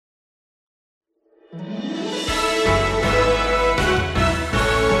How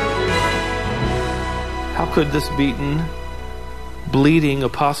could this beaten, bleeding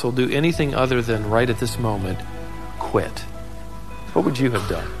apostle do anything other than right at this moment quit? What would you have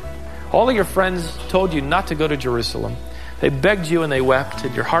done? All of your friends told you not to go to Jerusalem. They begged you and they wept,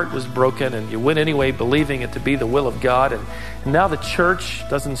 and your heart was broken, and you went anyway believing it to be the will of God. And now the church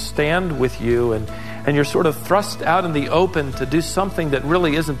doesn't stand with you, and you're sort of thrust out in the open to do something that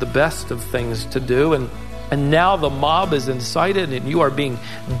really isn't the best of things to do. And now the mob is incited and you are being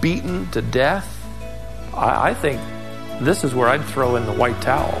beaten to death. I think this is where I'd throw in the white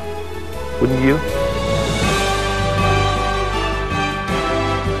towel. Wouldn't you?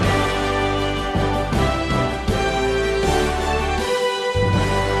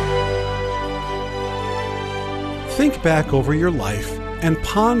 Think back over your life and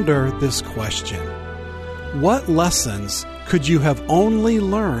ponder this question. What lessons could you have only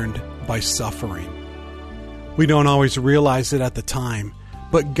learned by suffering? We don't always realize it at the time,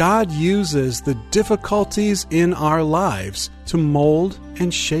 but God uses the difficulties in our lives to mold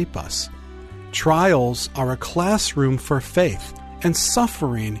and shape us. Trials are a classroom for faith, and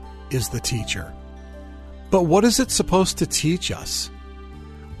suffering is the teacher. But what is it supposed to teach us?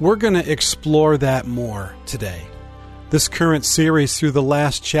 We're going to explore that more today. This current series through the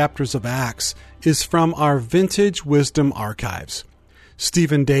last chapters of Acts is from our Vintage Wisdom Archives.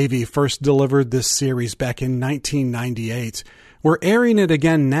 Stephen Davey first delivered this series back in 1998. We're airing it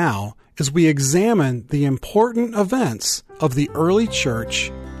again now as we examine the important events of the early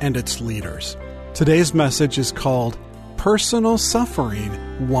church and its leaders. Today's message is called Personal Suffering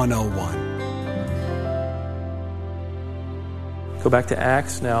 101. Go back to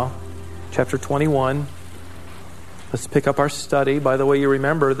Acts now, chapter 21. Let's pick up our study. By the way, you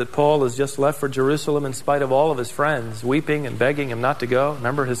remember that Paul has just left for Jerusalem in spite of all of his friends weeping and begging him not to go.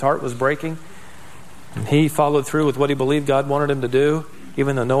 Remember, his heart was breaking. And he followed through with what he believed God wanted him to do,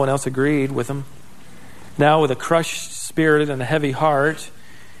 even though no one else agreed with him. Now, with a crushed spirit and a heavy heart,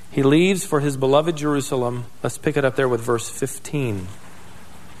 he leaves for his beloved Jerusalem. Let's pick it up there with verse 15.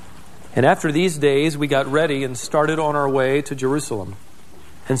 And after these days, we got ready and started on our way to Jerusalem.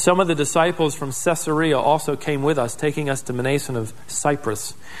 And some of the disciples from Caesarea also came with us, taking us to Mnason of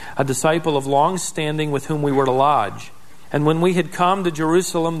Cyprus, a disciple of long standing with whom we were to lodge. And when we had come to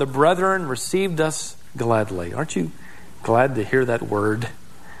Jerusalem, the brethren received us gladly. Aren't you glad to hear that word?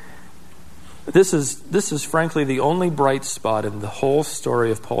 This is frankly the only bright spot in the whole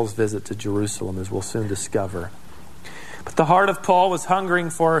story of Paul's visit to Jerusalem, as we'll soon discover. But the heart of Paul was hungering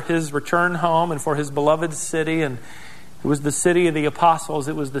for his return home and for his beloved city, and it was the city of the apostles.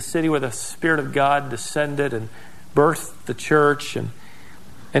 It was the city where the Spirit of God descended and birthed the church. And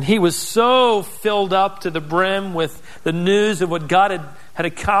he was so filled up to the brim with the news of what God had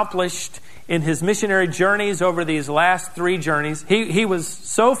accomplished in his missionary journeys over these last 3 journeys. He was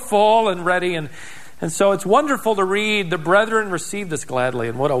so full and ready. And so it's wonderful to read, the brethren received us gladly.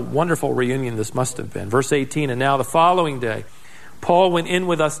 And what a wonderful reunion this must have been. Verse 18, and now the following day, Paul went in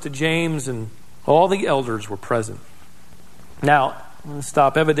with us to James, and all the elders were present. Now,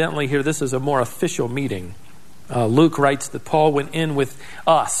 stop. Evidently here, this is a more official meeting. Luke writes that Paul went in with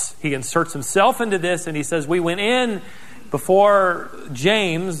us. He inserts himself into this, and he says, we went in before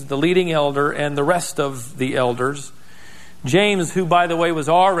James, the leading elder, and the rest of the elders. James, who, by the way, was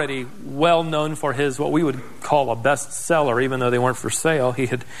already well known for his, what we would call a bestseller, even though they weren't for sale. He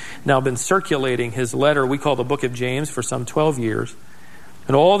had now been circulating his letter we call the Book of James for some 12 years.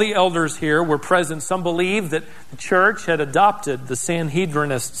 And all the elders here were present. Some believe that the church had adopted the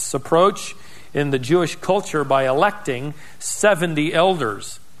Sanhedrinists' approach in the Jewish culture by electing 70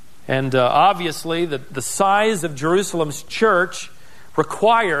 elders. And obviously, the size of Jerusalem's church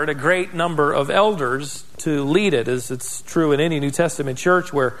required a great number of elders to lead it, as it's true in any New Testament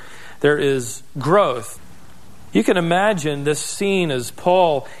church where there is growth. You can imagine this scene as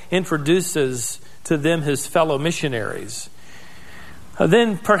Paul introduces to them his fellow missionaries.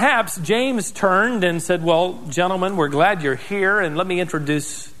 Then perhaps James turned and said, well, gentlemen, we're glad you're here, and let me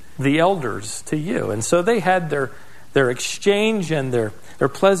introduce the elders to you. And so they had their exchange and their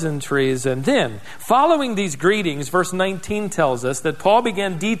pleasantries. And then, following these greetings, verse 19 tells us that Paul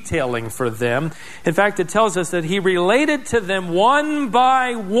began detailing for them. In fact, it tells us that he related to them one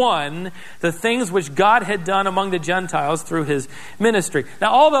by one the things which God had done among the Gentiles through his ministry.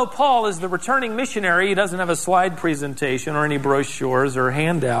 Now, although Paul is the returning missionary, he doesn't have a slide presentation or any brochures or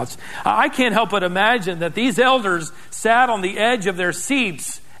handouts. I can't help but imagine that these elders sat on the edge of their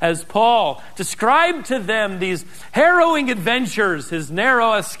seats as Paul described to them these harrowing adventures, his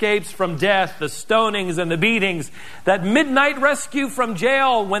narrow escapes from death, the stonings and the beatings, that midnight rescue from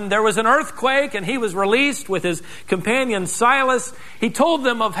jail when there was an earthquake and he was released with his companion Silas. He told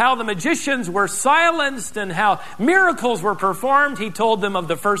them of how the magicians were silenced and how miracles were performed. He told them of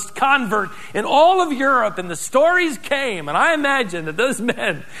the first convert in all of Europe, and the stories came. And I imagine that those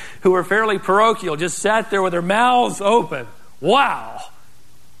men who were fairly parochial just sat there with their mouths open. Wow!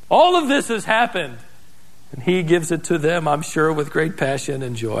 All of this has happened. And he gives it to them, I'm sure, with great passion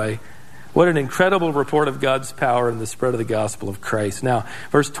and joy. What an incredible report of God's power in the spread of the gospel of Christ. Now,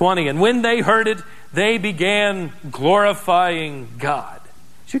 verse 20, and when they heard it, they began glorifying God.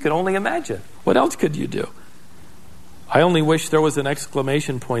 You could only imagine. What else could you do? I only wish there was an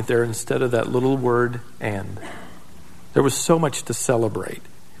exclamation point there instead of that little word, and. There was so much to celebrate.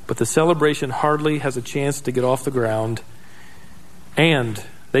 But the celebration hardly has a chance to get off the ground. And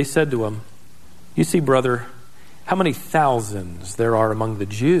they said to him, you see, brother, how many thousands there are among the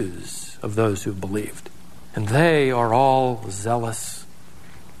Jews of those who believed. And they are all zealous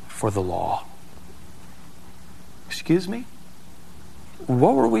for the law. Excuse me?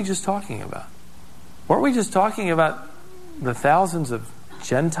 What were we just talking about? Weren't we just talking about the thousands of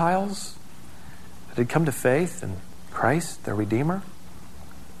Gentiles that had come to faith in Christ, their Redeemer?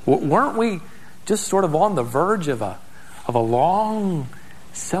 Weren't we just sort of on the verge of a long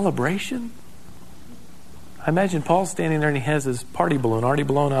celebration? I imagine Paul standing there and he has his party balloon already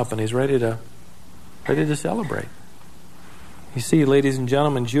blown up and he's ready to celebrate. You see, ladies and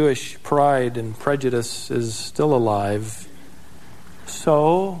gentlemen, Jewish pride and prejudice is still alive.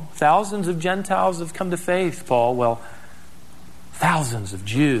 So, thousands of Gentiles have come to faith, Paul. Well, thousands of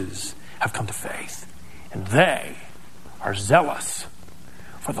Jews have come to faith. And they are zealous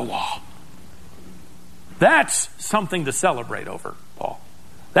for the law. That's something to celebrate over, Paul.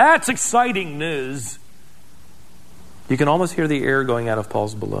 That's exciting news. You can almost hear the air going out of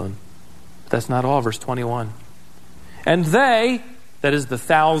Paul's balloon. But that's not all. Verse 21. And they, that is the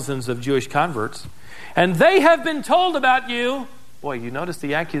thousands of Jewish converts, and they have been told about you. Boy, you notice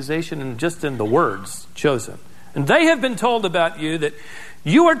the accusation just in the words chosen. And they have been told about you that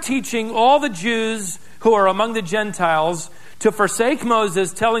you are teaching all the Jews who are among the Gentiles to forsake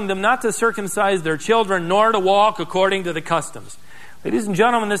Moses, telling them not to circumcise their children, nor to walk according to the customs. Ladies and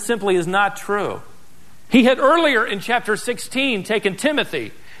gentlemen, this simply is not true. He had earlier in chapter 16 taken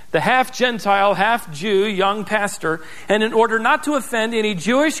Timothy, the half-Gentile, half-Jew young pastor, and in order not to offend any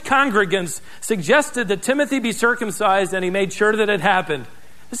Jewish congregants, suggested that Timothy be circumcised, and he made sure that it happened.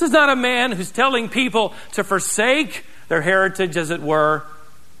 This is not a man who's telling people to forsake their heritage, as it were.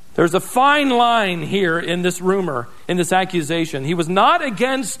 There's a fine line here in this rumor, in this accusation. He was not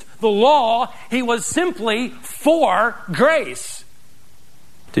against the law. He was simply for grace.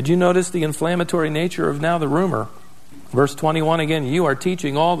 Did you notice the inflammatory nature of now the rumor? Verse 21 again, you are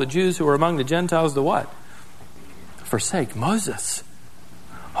teaching all the Jews who are among the Gentiles to what? Forsake Moses.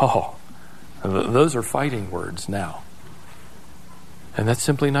 Oh, those are fighting words now. And that's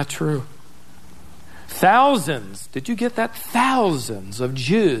simply not true. Thousands, did you get that? Thousands of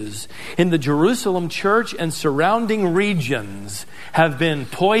Jews in the Jerusalem church and surrounding regions have been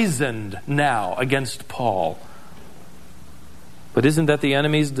poisoned now against Paul. But isn't that the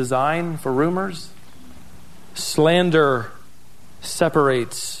enemy's design for rumors? Slander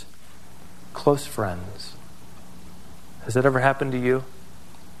separates close friends. Has that ever happened to you?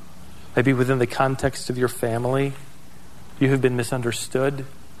 Maybe within the context of your family, you have been misunderstood.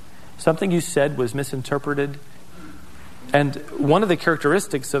 Something you said was misinterpreted. And one of the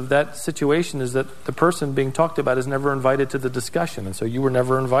characteristics of that situation is that the person being talked about is never invited to the discussion. And so you were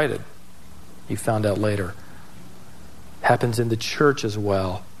never invited. You found out later. Happens in the church as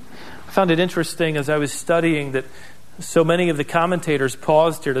well. I found it interesting as I was studying that so many of the commentators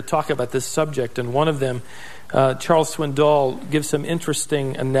paused here to talk about this subject. And one of them, Charles Swindoll, gives some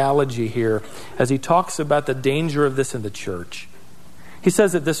interesting analogy here as he talks about the danger of this in the church. He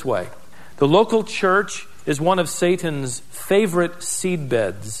says it this way: the local church is one of Satan's favorite seed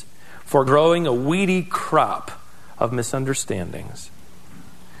beds for growing a weedy crop of misunderstandings.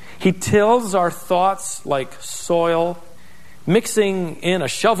 He tills our thoughts like soil, mixing in a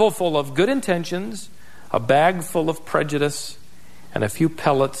shovelful of good intentions, a bag full of prejudice, and a few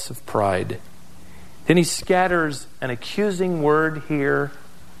pellets of pride. Then he scatters an accusing word here,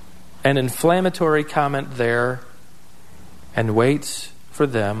 an inflammatory comment there, and waits for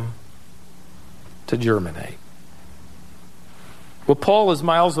them to germinate. Well, Paul is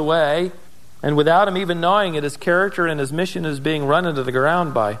miles away, and without him even knowing it, his character and his mission is being run into the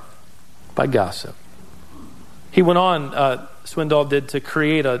ground by gossip. He went on Swindoll did to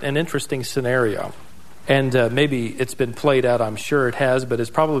create an interesting scenario. And maybe it's been played out, I'm sure it has, but it's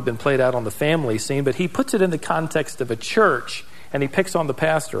probably been played out on the family scene. But he puts it in the context of a church, and he picks on the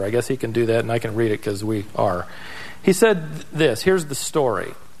pastor. I guess he can do that, and I can read it because we are. He said this, here's the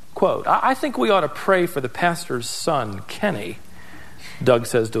story. Quote, I think we ought to pray for the pastor's son, Kenny, Doug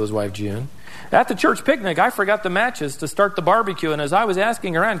says to his wife, June. At the church picnic, I forgot the matches to start the barbecue, and as I was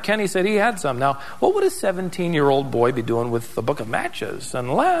asking around, Kenny said he had some. Now, what would a 17-year-old boy be doing with a book of matches?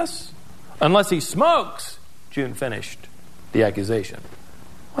 Unless he smokes, June finished the accusation.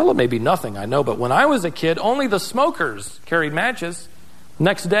 Well, it may be nothing, I know, but when I was a kid, only the smokers carried matches.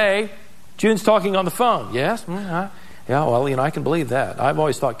 Next day, June's talking on the phone. Yes? Yeah, well, I can believe that. I've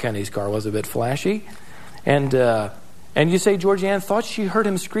always thought Kenny's car was a bit flashy. And you say Georgianne thought she heard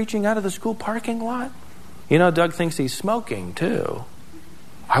him screeching out of the school parking lot? Doug thinks he's smoking, too.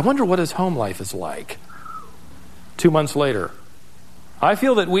 I wonder what his home life is like. 2 months later, I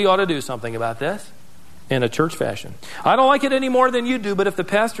feel that we ought to do something about this in a church fashion. I don't like it any more than you do, but if the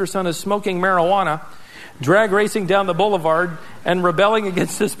pastor's son is smoking marijuana, drag racing down the boulevard, and rebelling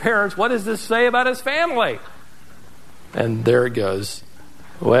against his parents, what does this say about his family? And there it goes.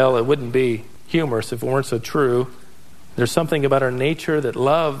 Well, it wouldn't be humorous if it weren't so true. There's something about our nature that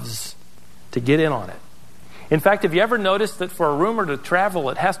loves to get in on it. In fact, have you ever noticed that for a rumor to travel,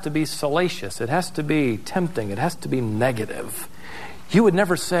 it has to be salacious, it has to be tempting, it has to be negative? You would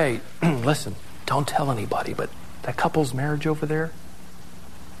never say, listen, don't tell anybody, but that couple's marriage over there,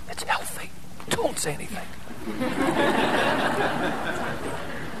 it's healthy. Don't say anything.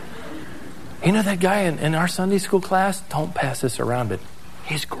 That guy in our Sunday school class, don't pass this around, but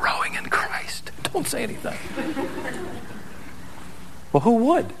he's growing in Christ. Don't say anything. Well, who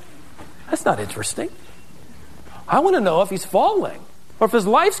would? That's not interesting. I want to know if he's falling, or if his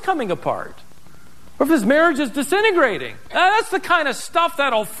life's coming apart, or if his marriage is disintegrating. That's the kind of stuff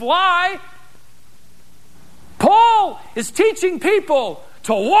that'll fly. Paul is teaching people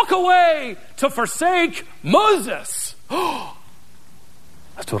to walk away, to forsake Moses.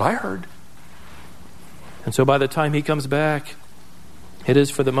 That's what I heard. And so by the time he comes back, it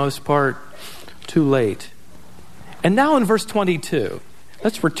is for the most part too late. And now in verse 22,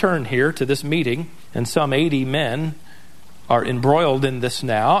 let's return here to this meeting, and some 80 men are embroiled in this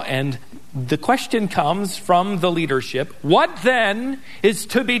now, and the question comes from the leadership, what then is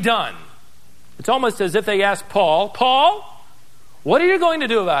to be done? It's almost as if they ask Paul, what are you going to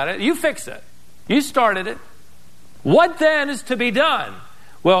do about it? You fix it. You started it. What then is to be done?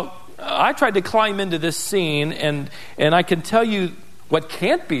 Well, I tried to climb into this scene, and I can tell you what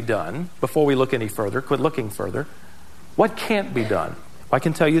can't be done before we look any further. Quit looking further. What can't be done? I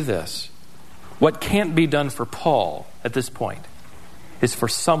can tell you this. What can't be done for Paul at this point is for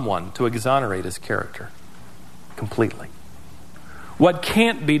someone to exonerate his character completely. What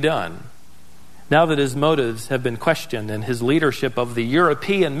can't be done, now that his motives have been questioned and his leadership of the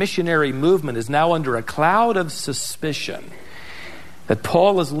European missionary movement is now under a cloud of suspicion that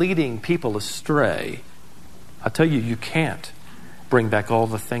Paul is leading people astray, I tell you, you can't bring back all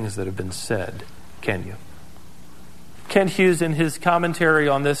the things that have been said, can you? Kent Hughes, in his commentary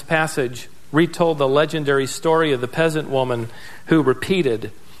on this passage, retold the legendary story of the peasant woman who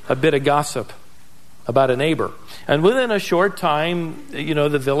repeated a bit of gossip about a neighbor. And within a short time,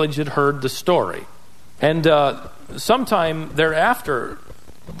 the village had heard the story. And sometime thereafter,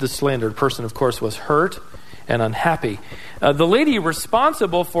 the slandered person, of course, was hurt and unhappy. The lady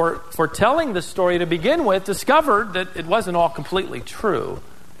responsible for telling the story to begin with discovered that it wasn't all completely true.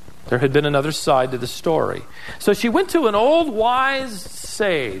 There had been another side to the story. So she went to an old wise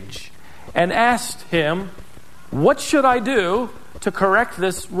sage and asked him, what should I do to correct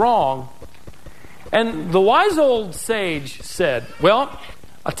this wrong? And the wise old sage said, well,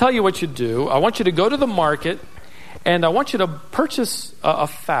 I'll tell you what you do. I want you to go to the market, and I want you to purchase a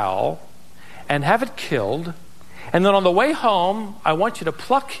fowl and have it killed. And then on the way home, I want you to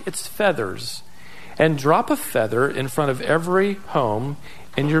pluck its feathers and drop a feather in front of every home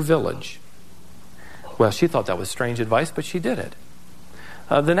in your village. Well, she thought that was strange advice, but she did it.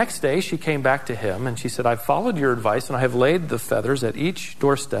 The next day, she came back to him and she said, I've followed your advice and I have laid the feathers at each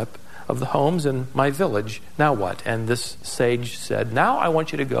doorstep of the homes in my village. Now what? And this sage said, now I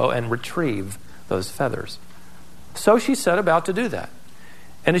want you to go and retrieve those feathers. So she set about to do that.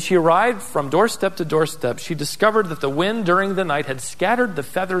 And as she arrived from doorstep to doorstep, she discovered that the wind during the night had scattered the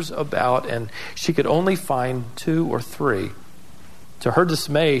feathers about, and she could only find 2 or 3. To her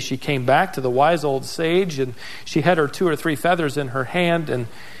dismay, she came back to the wise old sage, and she had her 2 or 3 feathers in her hand, and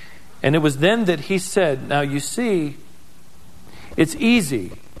it was then that he said, now you see, it's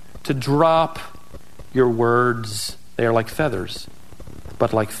easy to drop your words They are like feathers,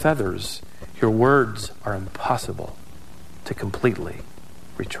 but like feathers, your words are impossible to completely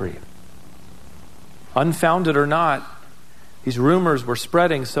retrieve. Unfounded or not, these rumors were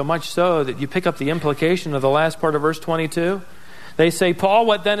spreading so much so that you pick up the implication of the last part of verse 22. They say, Paul,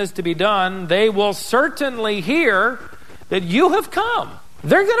 what then is to be done? They will certainly hear that you have come.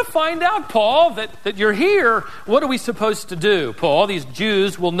 They're going to find out, Paul, that you're here. What are we supposed to do, Paul? These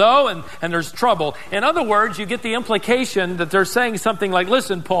Jews will know, and there's trouble. In other words, you get the implication that they're saying something like,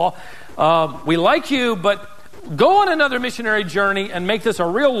 listen, Paul, we like you, but go on another missionary journey and make this a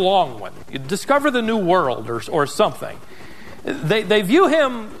real long one. You discover the new world or something. They view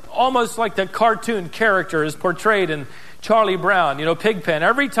him almost like the cartoon character is portrayed in Charlie Brown, Pigpen.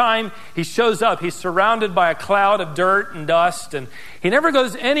 Every time he shows up, he's surrounded by a cloud of dirt and dust, and he never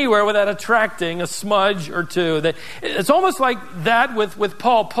goes anywhere without attracting a smudge or two. It's almost like that with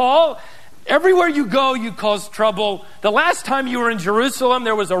Paul. Paul, everywhere you go, you cause trouble. The last time you were in Jerusalem,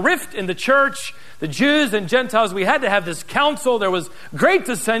 there was a rift in the church. The Jews and Gentiles, we had to have this council. There was great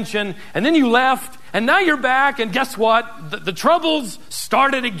dissension, and then you left, and now you're back, and guess what? The troubles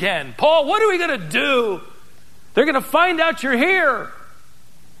started again. Paul, what are we going to do? They're going to find out you're here.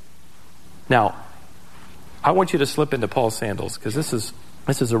 Now, I want you to slip into Paul's sandals, because this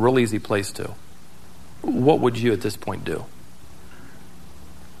is a real easy place to. What would you at this point do?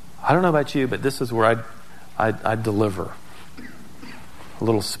 I don't know about you, but this is where I'd deliver a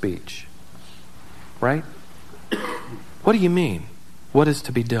little speech. Right? What do you mean? What is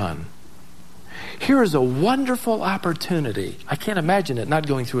to be done? Here is a wonderful opportunity. I can't imagine it not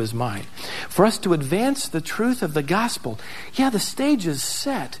going through his mind. For us to advance the truth of the gospel. Yeah, the stage is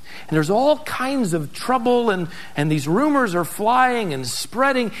set. And there's all kinds of trouble and these rumors are flying and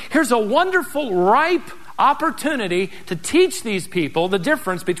spreading. Here's a wonderful, ripe opportunity to teach these people the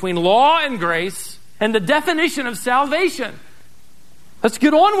difference between law and grace and the definition of salvation. Let's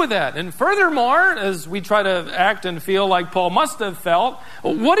get on with that. And furthermore, as we try to act and feel like Paul must have felt,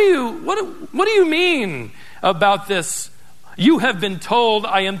 what do you mean about this? You have been told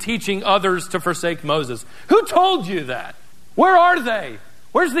I am teaching others to forsake Moses. Who told you that? Where are they?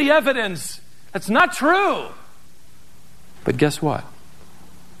 Where's the evidence? That's not true. But guess what?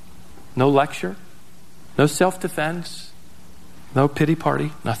 No lecture, no self-defense, no pity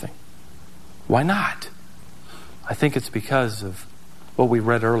party, nothing. Why not? I think it's because of what we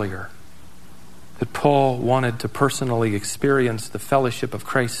read earlier, that Paul wanted to personally experience the fellowship of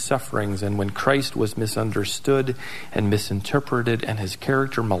Christ's sufferings, and when Christ was misunderstood and misinterpreted and his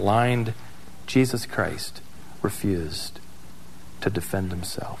character maligned, Jesus Christ refused to defend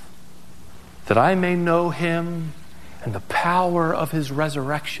himself. That I may know him and the power of his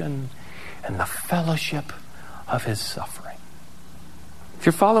resurrection and the fellowship of his suffering. If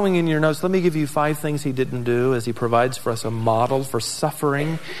you're following in your notes, let me give you 5 things he didn't do as he provides for us a model for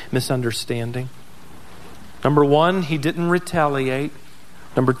suffering misunderstanding. Number 1, he didn't retaliate.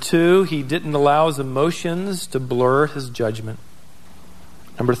 Number 2, he didn't allow his emotions to blur his judgment.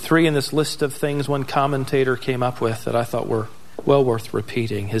 Number 3, in this list of things one commentator came up with that I thought were well worth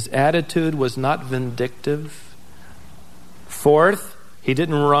repeating, his attitude was not vindictive. 4th, he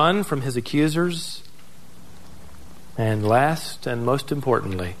didn't run from his accusers. And last and most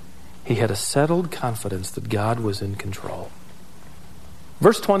importantly, he had a settled confidence that God was in control.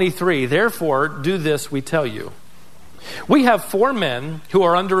 Verse 23, therefore, do this, we tell you. We have 4 men who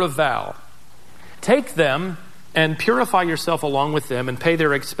are under a vow. Take them and purify yourself along with them and pay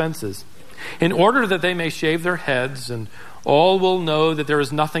their expenses, in order that they may shave their heads, and all will know that there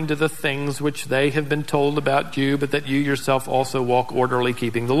is nothing to the things which they have been told about you, but that you yourself also walk orderly,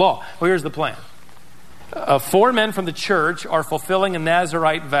 keeping the law. Well, here's the plan. 4 men from the church are fulfilling a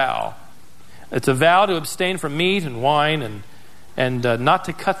Nazirite vow. It's a vow to abstain from meat and wine and not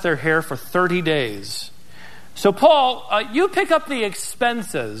to cut their hair for 30 days. So Paul, you pick up the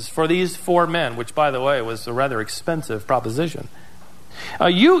expenses for these 4 men, which, by the way, was a rather expensive proposition.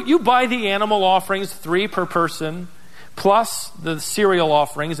 You buy the animal offerings, 3 per person, plus the cereal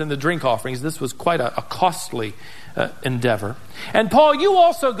offerings and the drink offerings. This was quite a costly endeavor. And Paul, you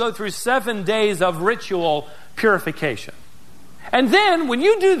also go through 7 days of ritual purification. And then when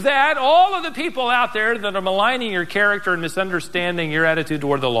you do that, all of the people out there that are maligning your character and misunderstanding your attitude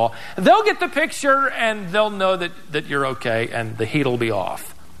toward the law, they'll get the picture and they'll know that you're okay and the heat will be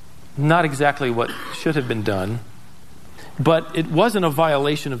off. Not exactly what should have been done, but it wasn't a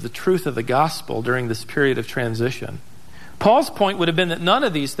violation of the truth of the gospel during this period of transition. Paul's point would have been that none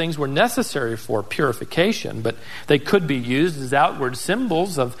of these things were necessary for purification, but they could be used as outward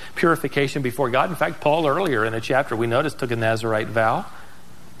symbols of purification before God. In fact, Paul earlier in a chapter we noticed took a Nazirite vow.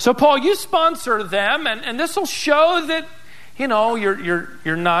 So Paul, you sponsor them, and this will show that,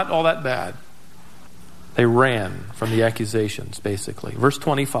 you're not all that bad. They ran from the accusations, basically. Verse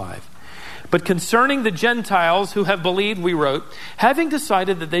 25. But concerning the Gentiles who have believed, we wrote, having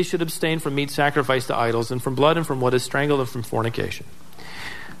decided that they should abstain from meat sacrificed to idols, and from blood, and from what is strangled, and from fornication.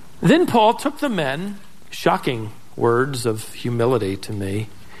 Then Paul took the men, shocking words of humility to me.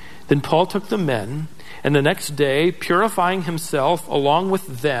 Then Paul took the men, and the next day, purifying himself along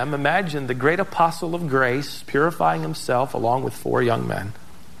with them, imagine the great apostle of grace purifying himself along with 4 young men,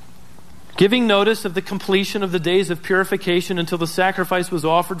 giving notice of the completion of the days of purification until the sacrifice was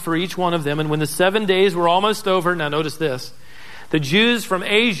offered for each one of them. And when the 7 days were almost over, now notice this, the Jews from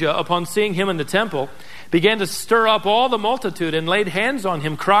Asia, upon seeing him in the temple, began to stir up all the multitude and laid hands on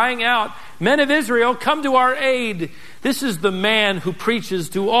him, crying out, Men of Israel, come to our aid. This is the man who preaches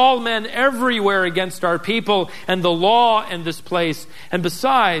to all men everywhere against our people and the law in this place. And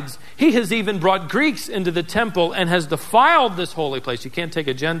besides, he has even brought Greeks into the temple and has defiled this holy place. You can't take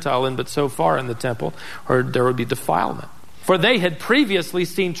a Gentile in but so far in the temple, or there would be defilement. For they had previously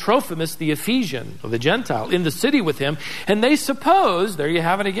seen Trophimus the Ephesian, or the Gentile, in the city with him, and they supposed, there you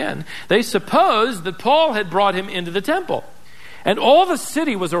have it again, they supposed that Paul had brought him into the temple. And all the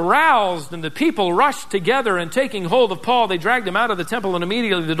city was aroused, and the people rushed together, and taking hold of Paul, they dragged him out of the temple, and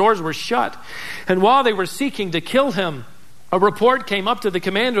immediately the doors were shut. And while they were seeking to kill him, a report came up to the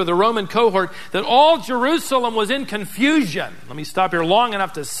commander of the Roman cohort that all Jerusalem was in confusion. Let me stop here long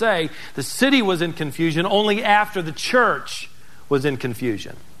enough to say the city was in confusion only after the church was in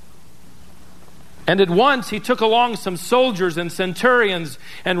confusion. And at once he took along some soldiers and centurions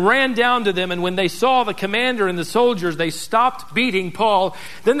and ran down to them. And when they saw the commander and the soldiers, they stopped beating Paul.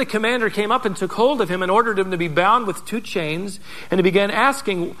 Then the commander came up and took hold of him and ordered him to be bound with 2 chains. And he began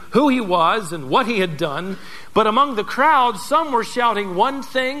asking who he was and what he had done. But among the crowd, some were shouting one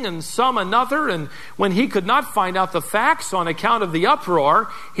thing and some another. And when he could not find out the facts on account of the uproar,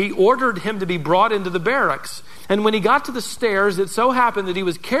 he ordered him to be brought into the barracks. And when he got to the stairs, it so happened that he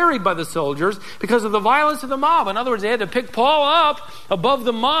was carried by the soldiers because of the violence of the mob. In other words, they had to pick Paul up above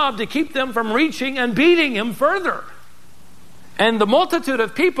the mob to keep them from reaching and beating him further. And the multitude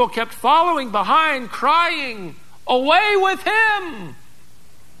of people kept following behind, crying, "Away with him!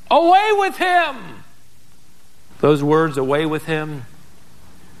 Away with him!" Those words, "away with him,"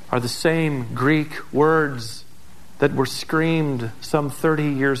 are the same Greek words that were screamed some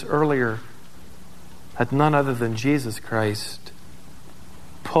 30 years earlier at none other than Jesus Christ.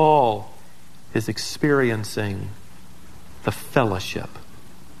 Paul is experiencing the fellowship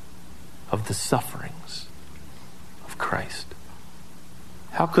of the sufferings of Christ.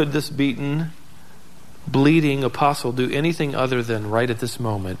 How could this beaten, bleeding apostle do anything other than right at this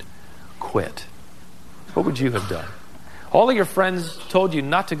moment quit? What would you have done? All of your friends told you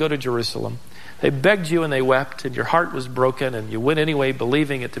not to go to Jerusalem. They begged you and they wept, and your heart was broken, and you went anyway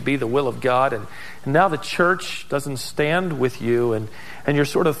believing it to be the will of God. And now the church doesn't stand with you, and you're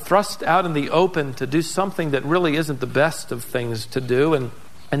sort of thrust out in the open to do something that really isn't the best of things to do.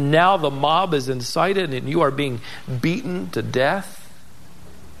 And now the mob is incited and you are being beaten to death.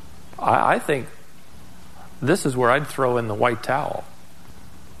 I think this is where I'd throw in the white towel.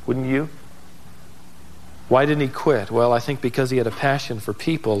 Wouldn't you? Why didn't he quit? Well, I think because he had a passion for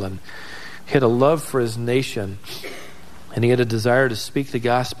people, and he had a love for his nation, and he had a desire to speak the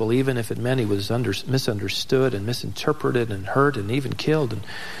gospel, even if it meant he was misunderstood and misinterpreted and hurt and even killed. And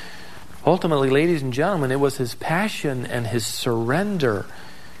ultimately, ladies and gentlemen, it was his passion and his surrender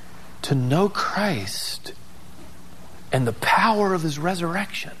to know Christ and the power of his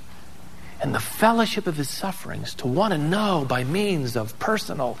resurrection and the fellowship of his sufferings, to want to know by means of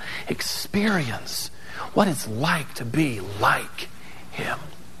personal experience what it's like to be like him.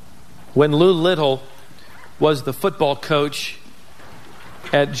 When Lou Little was the football coach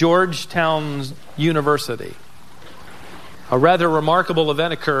at Georgetown University, a rather remarkable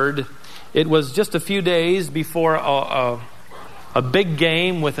event occurred. It was just a few days before a big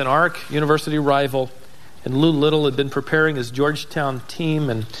game with an Arc University rival, and Lou Little had been preparing his Georgetown team,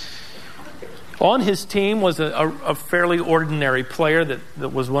 and on his team was a fairly ordinary player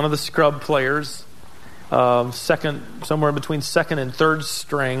that was one of the scrub players, somewhere between second and third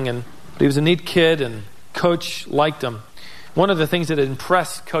string, and he was a neat kid, and Coach liked him. One of the things that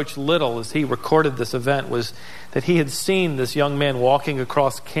impressed Coach Little as he recorded this event was that he had seen this young man walking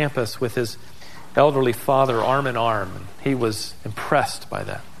across campus with his elderly father arm in arm, and he was impressed by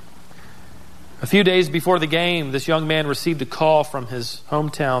that. A few days before the game, this young man received a call from his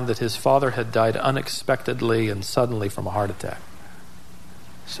hometown that his father had died unexpectedly and suddenly from a heart attack.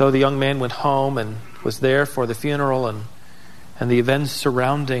 So the young man went home and was there for the funeral, and and the events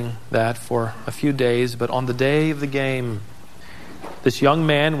surrounding that for a few days. But on the day of the game, this young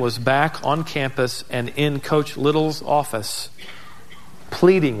man was back on campus and in Coach Little's office,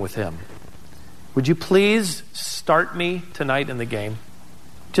 pleading with him, would you please start me tonight in the game?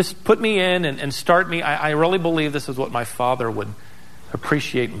 Just put me in and start me. I really believe this is what my father would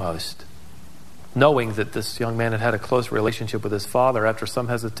appreciate most. Knowing that this young man had a close relationship with his father, after some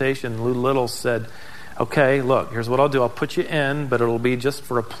hesitation, Lou Little said, okay, look, here's what I'll do. I'll put you in, but it'll be just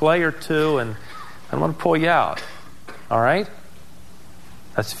for a play or two, and I'm going to pull you out. All right?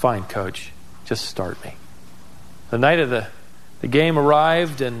 That's fine, Coach. Just start me. The night of the game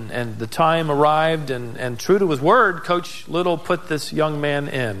arrived, and the time arrived, and true to his word, Coach Little put this young man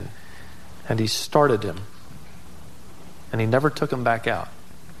in, and he started him. And he never took him back out.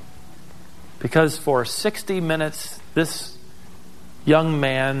 Because for 60 minutes, this young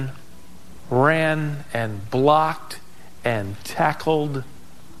man ran and blocked and tackled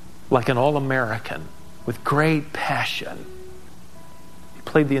like an All-American with great passion. He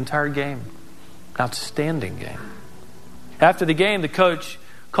played the entire game. Outstanding game. After the game, the coach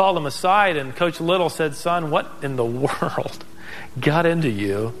called him aside, and Coach Little said, son, what in the world got into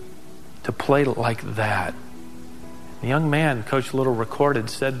you to play like that? The young man, Coach Little recorded,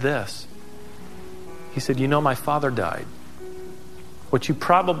 said this. He said, you know, my father died. What you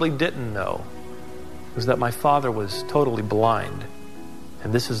probably didn't know was that my father was totally blind,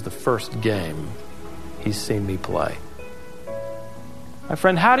 and this is the first game he's seen me play. My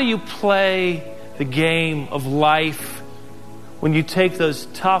friend, how do you play the game of life when you take those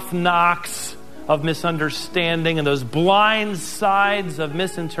tough knocks of misunderstanding and those blind sides of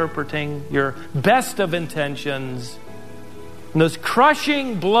misinterpreting your best of intentions and those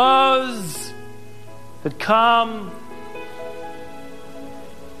crushing blows that come?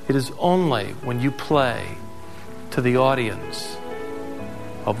 It is only when you play to the audience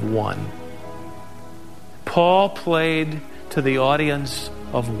of one. Paul played to the audience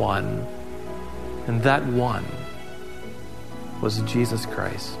of one, and that one was Jesus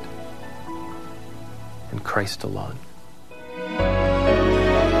Christ and Christ alone.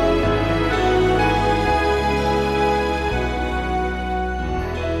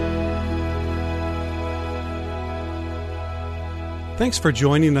 Thanks for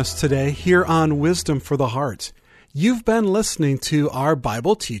joining us today here on Wisdom for the Heart. You've been listening to our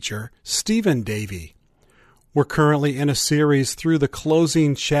Bible teacher, Stephen Davey. We're currently in a series through the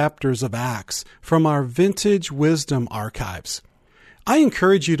closing chapters of Acts from our Vintage Wisdom archives. I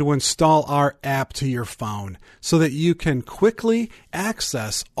encourage you to install our app to your phone so that you can quickly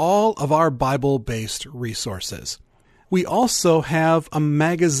access all of our Bible-based resources. We also have a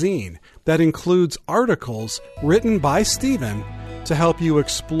magazine that includes articles written by Stephen to help you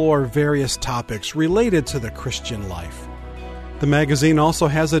explore various topics related to the Christian life. The magazine also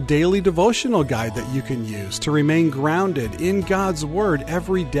has a daily devotional guide that you can use to remain grounded in God's Word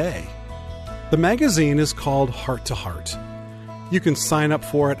every day. The magazine is called Heart to Heart. You can sign up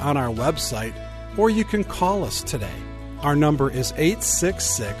for it on our website, or you can call us today. Our number is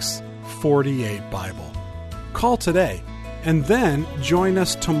 866-48-BIBLE. Call today, and then join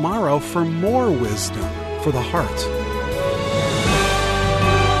us tomorrow for more wisdom for the heart.